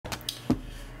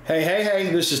Hey,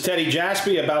 this is Teddy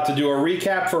Jaspy about to do a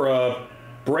recap for a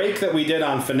break that we did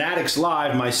on Fanatics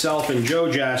Live, myself and Joe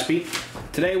Jaspy.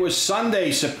 Today was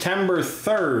Sunday, September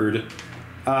 3rd.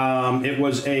 It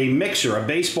was a mixer, a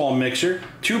baseball mixer.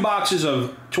 2 boxes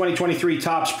of 2023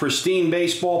 Topps Pristine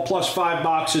Baseball plus 5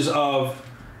 boxes of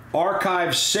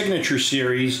Archive Signature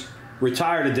Series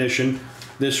Retired Edition.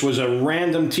 This was a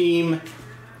random team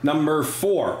number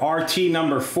 4, RT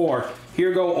number 4.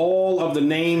 Here go all of the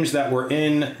names that were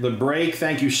in the break.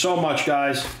 Thank you so much,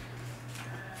 guys,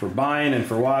 for buying and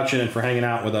for watching and for hanging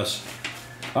out with us.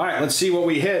 All right, let's see what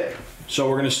we hit. So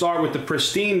we're going to start with the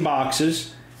Pristine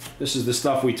boxes. This is the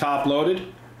stuff we top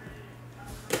loaded.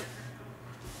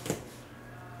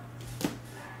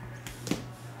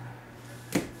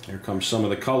 Here comes some of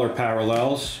the color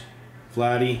parallels.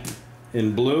 Vladdy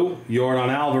in blue. Yordan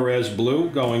Alvarez blue.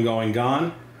 Going,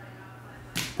 gone.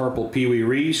 Purple Pee Wee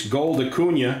Reese. Gold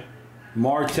Acuna.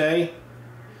 Marte.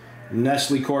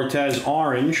 Nestle Cortez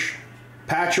orange.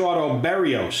 Patch auto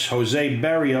Berrios. Jose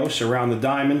Berrios around the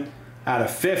diamond out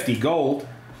of 50 gold.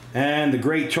 And the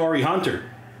great Torrey Hunter.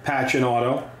 Patch and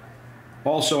auto.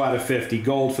 Also out of 50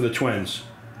 gold for the Twins.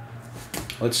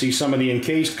 Let's see some of the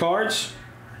encased cards.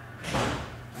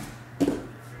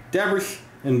 Debrich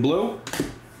in blue.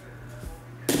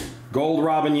 Gold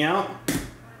Robin Yount.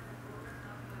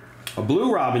 A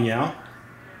blue Robin Yount.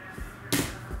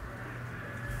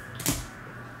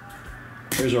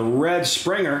 There's a red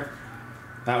Springer.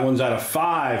 That one's out of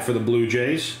 5 for the Blue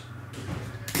Jays.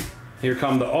 Here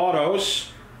come the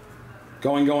autos.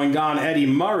 Going, gone, Eddie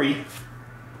Murray.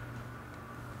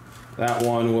 That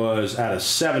one was out of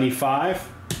 75.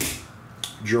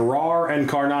 Gerard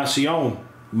Encarnacion,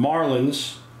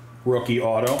 Marlins, rookie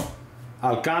auto.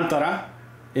 Alcantara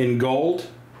in gold.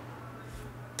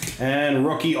 And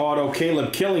rookie auto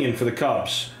Caleb Killian for the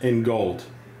Cubs in gold.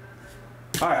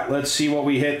 All right, let's see what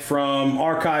we hit from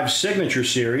Archive Signature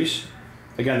Series.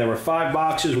 Again, there were 5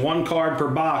 boxes, 1 card per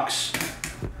box.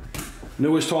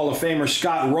 Newest Hall of Famer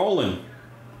Scott Rowland.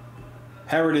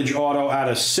 Heritage auto out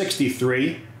of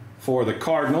 63 for the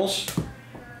Cardinals.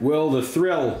 Will the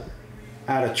Thrill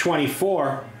out of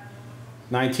 24.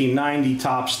 1990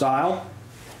 top style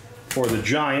for the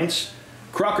Giants.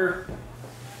 Crucker.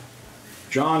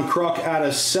 John Kruk out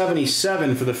of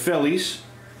 77 for the Phillies.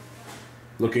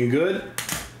 Looking good.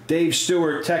 Dave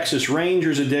Stewart Texas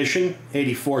Rangers edition.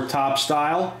 84 top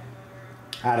style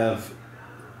out of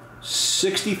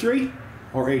 63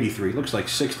 or 83. Looks like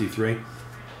 63.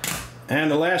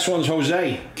 And the last one's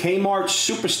Jose. Kmart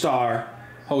Superstar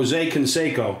Jose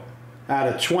Canseco out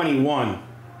of 21.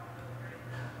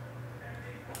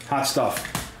 Hot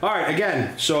stuff. All right,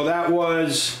 again, so that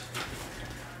was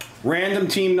random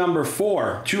team number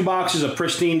 4. 2 boxes of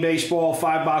Pristine Baseball,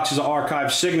 5 boxes of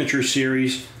Archive Signature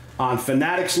Series on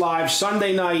Fanatics Live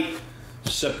Sunday night,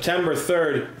 September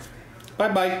 3rd.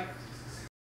 Bye-bye.